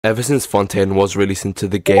Ever since Fontaine was released into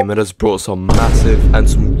the game, it has brought some massive and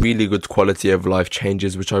some really good quality of life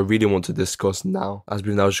changes, which I really want to discuss now, as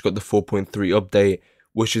we've now just got the 4.3 update,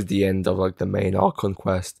 which is the end of like the main Archon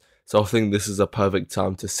quest. So I think this is a perfect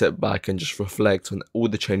time to sit back and just reflect on all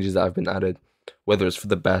the changes that have been added, whether it's for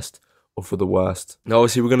the best or for the worst. Now,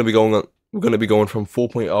 obviously, we're going to be going from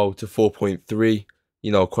 4.0 to 4.3.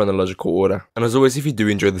 Chronological order. And as always, if you do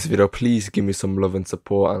enjoy this video, please give me some love and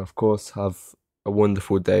support, and of course, have a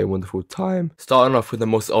wonderful day, a wonderful time. Starting off with the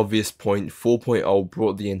most obvious point, 4.0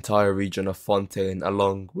 brought the entire region of Fontaine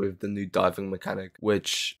along with the new diving mechanic,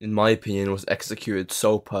 which, in my opinion, was executed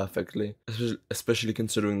so perfectly, especially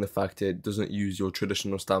considering the fact it doesn't use your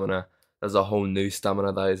traditional stamina. There's a whole new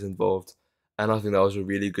stamina that is involved. And I think that was a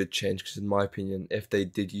really good change because, in my opinion, if they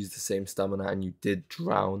did use the same stamina and you did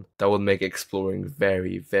drown, that would make exploring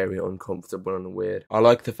very, very uncomfortable and weird. I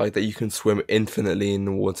like the fact that you can swim infinitely in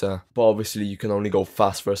the water, but obviously you can only go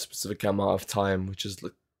fast for a specific amount of time, which is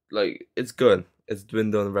like it's good. It's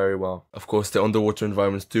been done very well. Of course, the underwater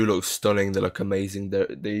environments do look stunning. They look amazing.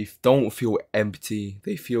 They don't feel empty.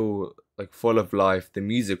 They feel like full of life. The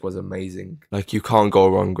music was amazing. Like, you can't go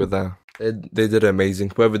wrong with that. They did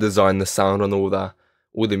amazing. Whoever designed the sound and all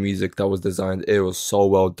the music that was designed, it was so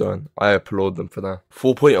well done. I applaud them for that.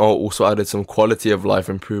 4.0 also added some quality of life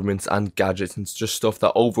improvements and gadgets and just stuff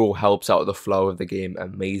that overall helps out the flow of the game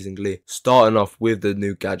amazingly. Starting off with the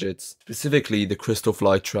new gadgets, specifically the crystal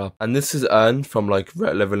fly trap. And this is earned from like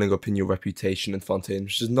leveling up in your reputation in Fontaine,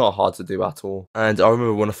 which is not hard to do at all. And I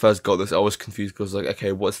remember when I first got this, I was confused because like,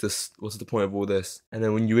 okay, what's this? What's the point of all this? And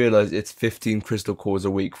then when you realize it's 15 crystal cores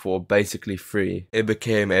a week for basically free, it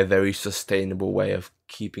became a very sustainable way of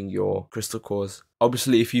keeping your crystal cores.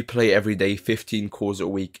 Obviously, if you play every day, 15 cores a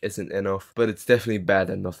week isn't enough, but it's definitely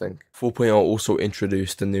better than nothing. 4.0 also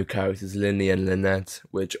introduced the new characters Linny and Lynette,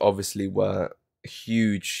 which obviously were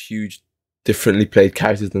huge differently played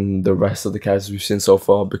characters than the rest of the characters we've seen so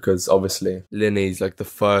far, because obviously Linny is like the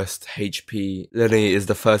first HP. Linny is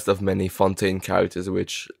the first of many Fontaine characters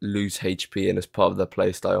which lose HP and is part of their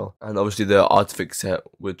playstyle. And obviously the artifact set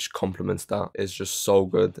which complements that is just so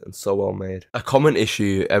good and so well made. A common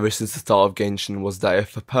issue ever since the start of Genshin was that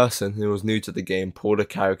if a person who was new to the game pulled a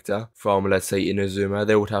character from, let's say, Inazuma,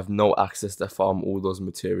 they would have no access to farm all those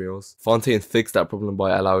materials. Fontaine fixed that problem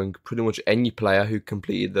by allowing pretty much any player who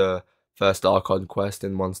completed the first Archon quest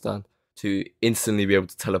in Mondstadt to instantly be able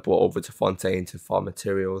to teleport over to Fontaine to farm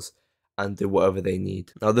materials and do whatever they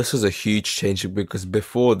need. Now, this was a huge change because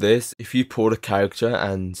before this, if you pulled a character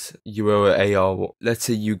and you were an AR, let's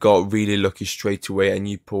say you got really lucky straight away and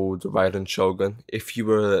you pulled Raiden Shogun, if you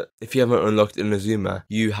haven't unlocked Inazuma,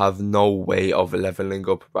 you have no way of leveling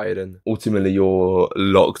up Raiden. Ultimately, you're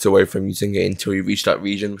locked away from using it until you reach that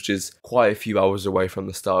region, which is quite a few hours away from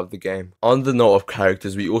the start of the game. On the note of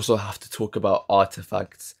characters, we also have to talk about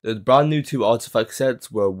artifacts. The brand new 2 artifact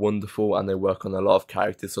sets were wonderful and they work on a lot of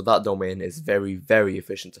characters, so that domain is very, very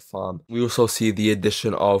efficient to farm. We also see the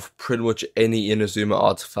addition of pretty much any Inazuma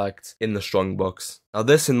artifact in the strongbox. Now,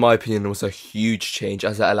 this, in my opinion, was a huge change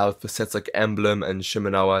as it allowed for sets like Emblem and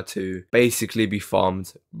Shimenawa to basically be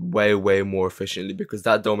farmed way more efficiently, because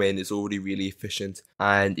that domain is already really efficient,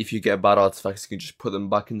 and if you get bad artifacts, you can just put them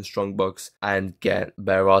back in the strongbox and get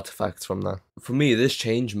better artifacts from that. For me, this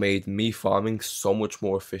change made me farming so much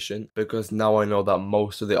more efficient, because now I know that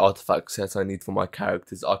most of the artifact sets I need for my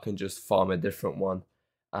characters, I can just farm a different one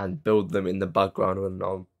and build them in the background when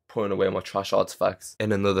I'm putting away my trash artifacts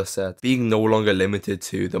in another set. Being no longer limited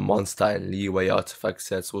to the Mondstadt and Liyue artifact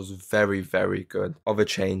sets was very good of a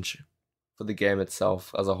change for the game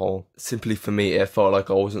itself as a whole. Simply for me, it felt like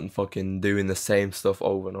I wasn't fucking doing the same stuff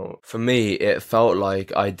over and over. For me, it felt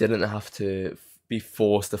like I didn't have to be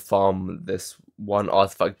forced to farm this one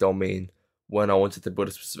artifact domain when I wanted to build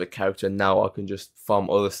a specific character. Now I can just farm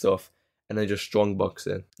other stuff and then just strongbox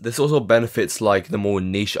it. This also benefits like the more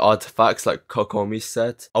niche artifacts like Kokomi's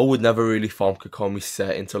set. I would never really farm Kokomi's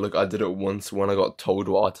set until like I did it once when I got told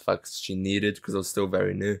what artifacts she needed because I was still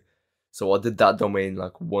very new. So I did that domain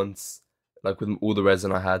like once, like with all the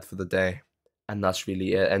resin I had for the day. And that's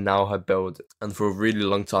really it. And now her build, and for a really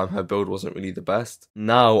long time her build wasn't really the best.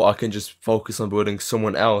 Now I can just focus on building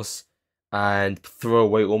someone else and throw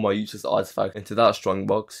away all my useless artifacts into that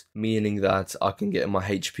strongbox, meaning that I can get my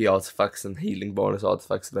HP artifacts and healing bonus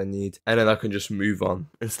artifacts that I need, and then I can just move on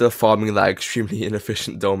instead of farming that extremely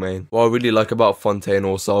inefficient domain. What I really like about Fontaine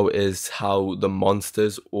also is how the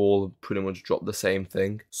monsters all pretty much drop the same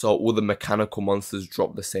thing. So all the mechanical monsters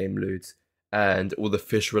drop the same loot, and all the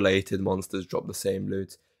fish related monsters drop the same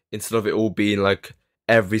loot, instead of it all being like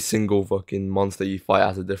every single fucking monster you fight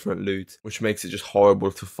has a different loot, which makes it just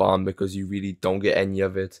horrible to farm because you really don't get any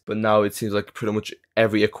of it. But now it seems like pretty much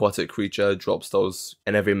every aquatic creature drops those,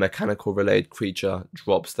 and every mechanical related creature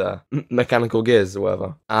drops their mechanical gears or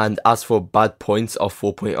whatever. And as for bad points of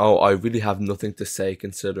 4.0, I really have nothing to say,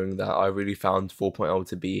 considering that I really found 4.0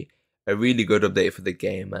 to be a really good update for the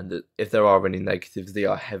game, and if there are any negatives, they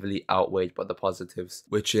are heavily outweighed by the positives,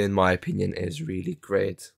 which in my opinion is really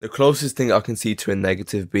great. The closest thing I can see to a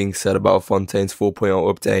negative being said about Fontaine's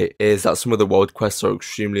 4.0 update is that some of the world quests are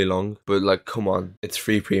extremely long, but like, come on, it's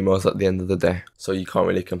free primos at the end of the day, so you can't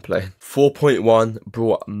really complain. 4.1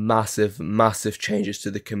 brought massive changes to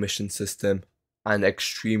the commission system, and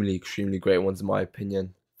extremely great ones in my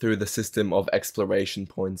opinion, through the system of exploration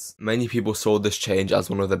points. Many people saw this change as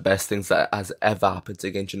one of the best things that has ever happened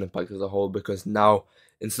to Genshin Impact as a whole, because now,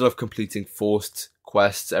 instead of completing forced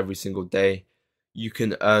quests every single day, you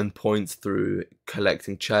can earn points through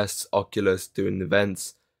collecting chests, oculus, doing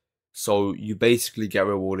events. So you basically get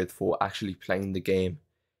rewarded for actually playing the game,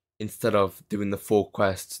 instead of doing the 4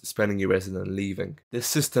 quests, spending your resin and leaving. This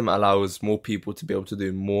system allows more people to be able to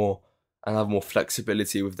do more and have more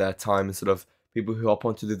flexibility with their time, instead of people who hop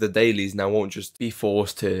on to do the dailies now won't just be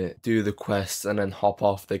forced to do the quests and then hop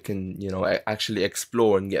off. They can, you know, actually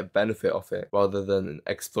explore and get benefit of it, rather than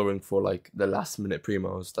exploring for like the last minute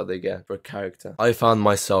primos that they get for a character. I found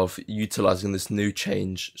myself utilizing this new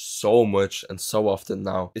change so much and so often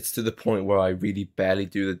now. It's to the point where I really barely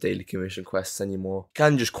do the daily commission quests anymore. You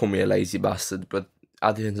can just call me a lazy bastard, but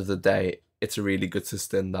at the end of the day, it's a really good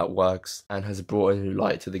system that works and has brought a new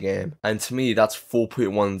light to the game. And to me, that's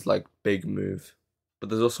 4.1's like big move. But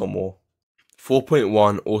there's also more.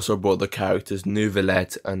 4.1 also brought the characters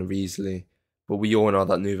Neuvillette and Riesli. But we all know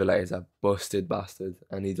that Neuvillette is a busted bastard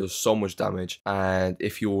and he does so much damage. And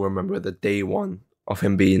if you all remember the day one of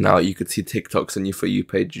him being out, you could see TikToks on your For You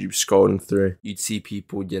page, you scrolling through. You'd see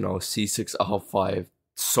people, you know, C6 R5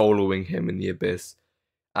 soloing him in the Abyss.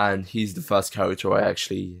 And he's the first character I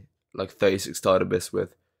actually like 36 starred Abyss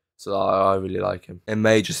with, so I really like him. It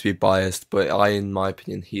may just be biased, but in my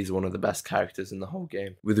opinion, he's one of the best characters in the whole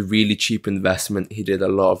game. With a really cheap investment, he did a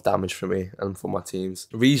lot of damage for me and for my teams.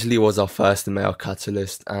 Riesli was our first male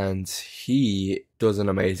catalyst, and he does an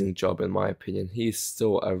amazing job in my opinion. He's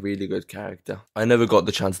still a really good character. I never got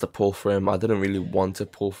the chance to pull for him. I didn't really want to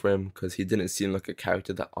pull for him because he didn't seem like a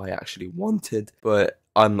character that I actually wanted, but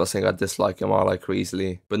I'm not saying I dislike him. I like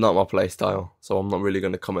Riesli, but not my playstyle, so I'm not really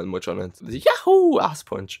going to comment much on it. Yahoo! Ass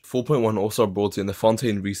punch. 4.1 also brought in the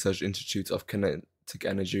Fontaine Research Institute of Kinetic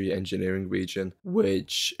Energy Engineering region,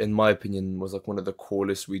 which in my opinion was like one of the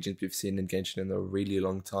coolest regions we've seen in Genshin in a really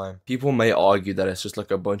long time. People may argue that it's just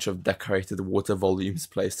like a bunch of decorated water volumes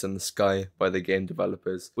placed in the sky by the game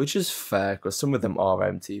developers, which is fair because some of them are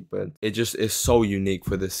empty, but it just is so unique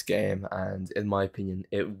for this game, and in my opinion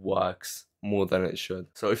it works more than it should.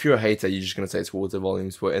 So if you're a hater, you're just going to say it's water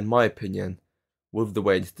volumes, but in my opinion, with the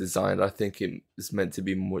way it's designed, I think it is meant to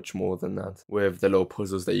be much more than that, with the little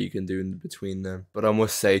puzzles that you can do in between them. But I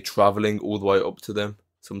must say, traveling all the way up to them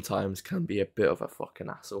sometimes can be a bit of a fucking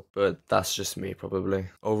hassle, but that's just me probably.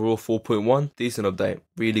 Overall, 4.1, decent update,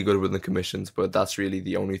 really good with the commissions, but that's really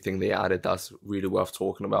the only thing they added that's really worth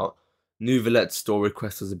talking about. Neuvillette's story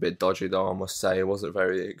quest was a bit dodgy though, I must say. It wasn't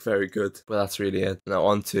very good, but that's really it. Now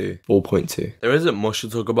on to 4.2. There isn't much to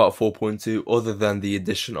talk about 4.2 other than the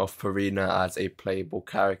addition of Farina as a playable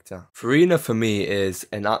character. Farina for me is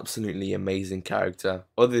an absolutely amazing character.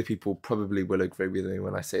 Other people probably will agree with me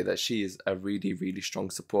when I say that she is a really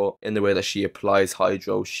strong support in the way that she applies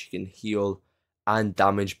hydro, she can heal and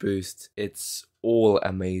damage boost. It's all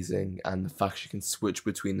amazing, and the fact she can switch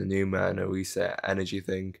between the Numa and Orisa energy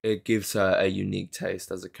thing, it gives her a unique taste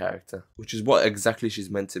as a character, which is what exactly she's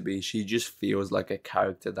meant to be. She just feels like a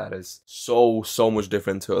character that is so much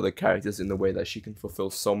different to other characters in the way that she can fulfill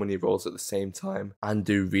so many roles at the same time and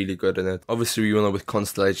do really good in it. Obviously, you know, with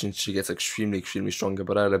Constellation she gets extremely stronger,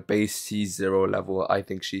 but at a base C0 level, I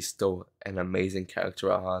think she's still an amazing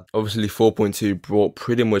character at heart. Obviously, 4.2 brought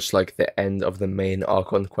pretty much like the end of the main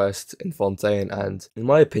Archon quest in Fontaine, and in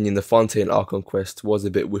my opinion, the Fontaine Archon quest was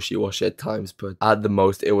a bit wishy-washy at times, but at the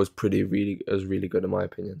most, it was really good in my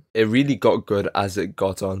opinion. It really got good as it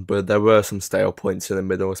got on, but there were some stale points in the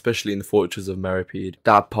middle, especially in the Fortress of Meripede.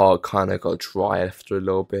 That part kind of got dry after a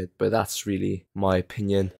little bit, but that's really my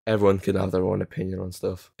opinion. Everyone can have their own opinion on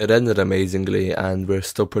stuff. It ended amazingly, and we're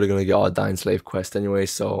still probably going to get our Dying Slave quest anyway,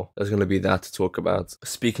 so there's going to be that to talk about.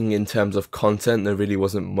 Speaking in terms of content, there really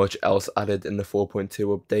wasn't much else added in the 4.2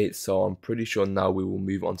 update, so I'm pretty sure now we will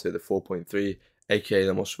move on to the 4.3, aka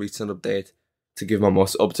the most recent update, to give my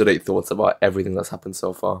most up-to-date thoughts about everything that's happened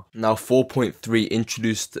so far. Now 4.3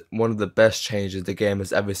 introduced one of the best changes the game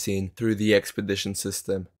has ever seen through the expedition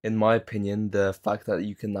system. In my opinion, the fact that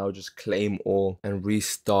you can now just claim all and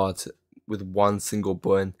restart with one single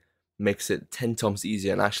button makes it 10 times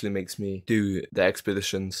easier and actually makes me do the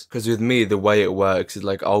expeditions. Because with me, the way it works is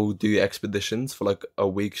like I'll do expeditions for like a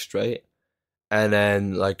week straight, and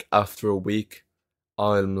then like after a week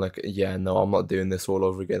I'm like, yeah, no, I'm not doing this all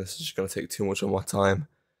over again. This is just going to take too much of my time.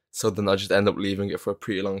 So then I just end up leaving it for a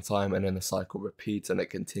pretty long time, and then the cycle repeats and it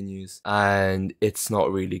continues. And it's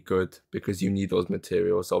not really good because you need those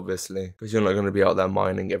materials, obviously, because you're not going to be out there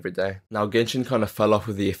mining every day. Now, Genshin kind of fell off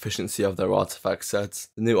with the efficiency of their artifact sets.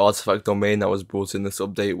 The new artifact domain that was brought in this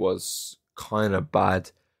update was kind of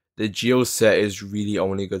bad. The Geo set is really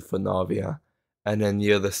only good for Navia. And then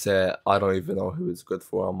the other set, I don't even know who it's good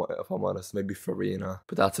for, if I'm honest. Maybe Farina,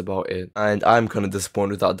 but that's about it. And I'm kind of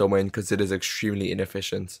disappointed with that domain because it is extremely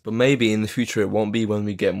inefficient. But maybe in the future it won't be when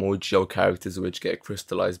we get more Geo characters which get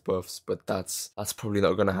crystallized buffs. But that's probably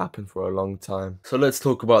not going to happen for a long time. So let's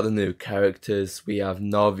talk about the new characters. We have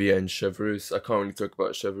Navia and Chevreuse. I can't really talk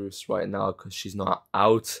about Chevreuse right now because she's not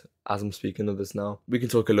out as I'm speaking of this now. We can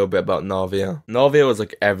talk a little bit about Navia. Navia was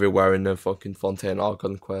like everywhere in the fucking Fontaine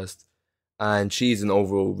Archon quest. And she's an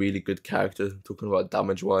overall really good character, talking about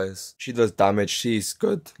damage wise. She does damage, she's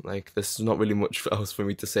good. Like, there's not really much else for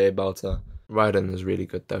me to say about her. Raiden is really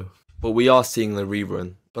good though. But we are seeing the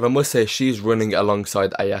rerun. But I must say, she's running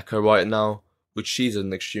alongside Ayaka right now, which she's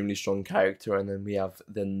an extremely strong character. And then we have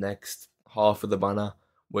the next half of the banner,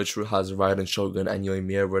 which has Raiden, Shogun, and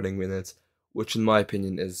Yoimiya running in it, which in my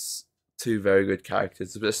opinion is two very good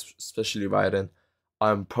characters, especially Raiden.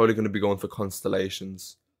 I'm probably going to be going for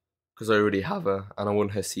Constellations, because I already have her, and I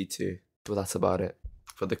want her C2. But that's about it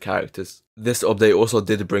for the characters. This update also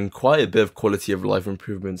did bring quite a bit of quality of life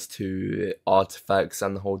improvements to artifacts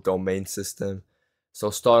and the whole domain system. So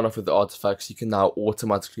starting off with the artifacts, you can now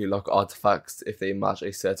automatically lock artifacts if they match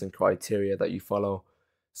a certain criteria that you follow.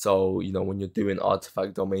 So, you know, when you're doing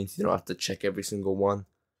artifact domains, you don't have to check every single one.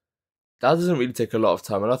 That doesn't really take a lot of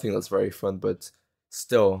time, and I think that's very fun, but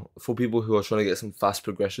still, for people who are trying to get some fast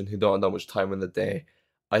progression, who don't have that much time in the day,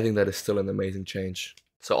 I think that is still an amazing change.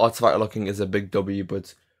 So artifact locking is a big W,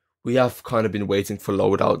 but we have kind of been waiting for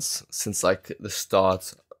loadouts since like the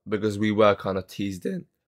start, because we were kind of teased in.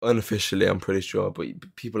 Unofficially, I'm pretty sure,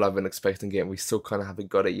 but people have been expecting it, and we still kind of haven't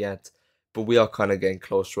got it yet. But we are kind of getting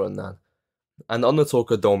closer on that. And on the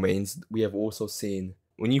talk of domains, we have also seen,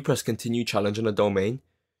 when you press continue challenge on a domain,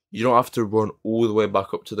 you don't have to run all the way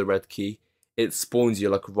back up to the red key. It spawns you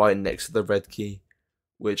like right next to the red key,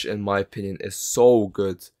 which in my opinion is so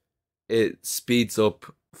good. It speeds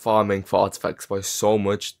up farming for artifacts by so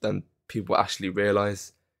much than people actually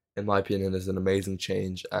realize. In my opinion, is an amazing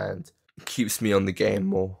change and keeps me on the game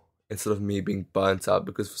more instead of me being burnt out,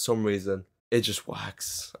 because for some reason it just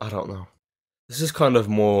whacks. I don't know. This is kind of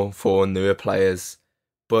more for newer players,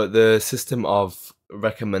 but the system of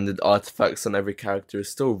recommended artifacts on every character is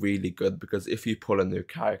still really good, because if you pull a new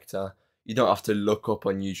character, you don't have to look up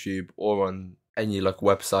on YouTube or on any like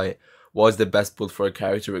website what is the best build for a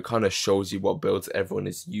character. It kind of shows you what builds everyone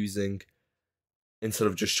is using, instead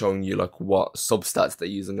of just showing you like what substats they're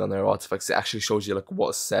using on their artifacts. It actually shows you like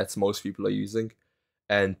what sets most people are using,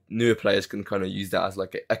 and newer players can kind of use that as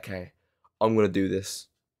like, okay, I'm gonna do this,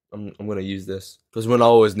 I'm gonna use this. Because when I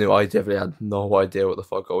was new, I definitely had no idea what the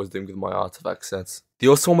fuck I was doing with my artifact sets. They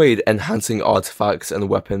also made enhancing artifacts and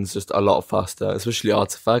weapons just a lot faster, especially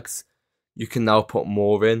artifacts. You can now put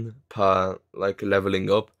more in per like leveling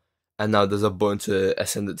up, and now there's a button to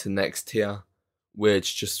ascend it to next tier,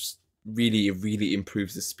 which just really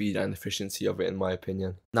improves the speed and efficiency of it, in my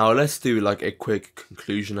opinion. Now let's do like a quick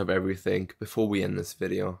conclusion of everything before we end this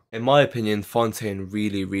video. In my opinion, Fontaine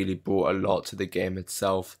really brought a lot to the game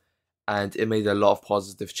itself, and it made a lot of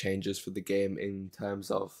positive changes for the game in terms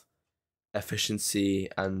of efficiency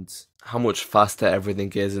and how much faster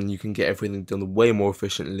everything is, and you can get everything done way more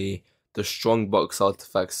efficiently. The strong box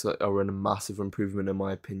artifacts are a massive improvement, in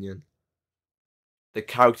my opinion. The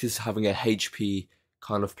characters having a HP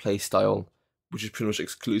kind of playstyle, which is pretty much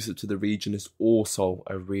exclusive to the region, is also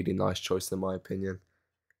a really nice choice, in my opinion.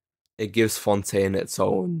 It gives Fontaine its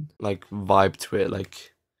own like vibe to it.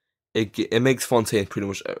 Like it makes Fontaine pretty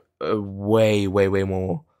much a way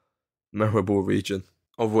more memorable region.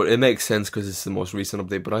 Overall, it makes sense because it's the most recent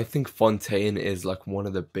update, but I think Fontaine is like one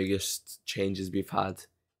of the biggest changes we've had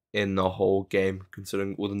in the whole game,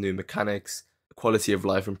 considering all the new mechanics, quality of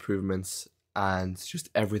life improvements, and just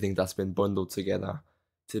everything that's been bundled together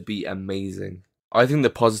to be amazing. I think the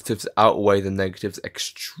positives outweigh the negatives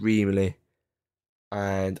extremely.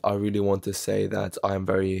 and I really want to say that I am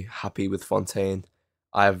very happy with Fontaine.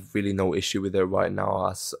 I have really no issue with it right now. I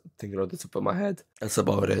was thinking of the top of my head. That's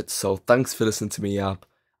about it. So thanks for listening to me, Yap.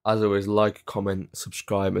 As always, like, comment,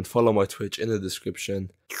 subscribe, and follow my Twitch in the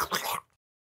description.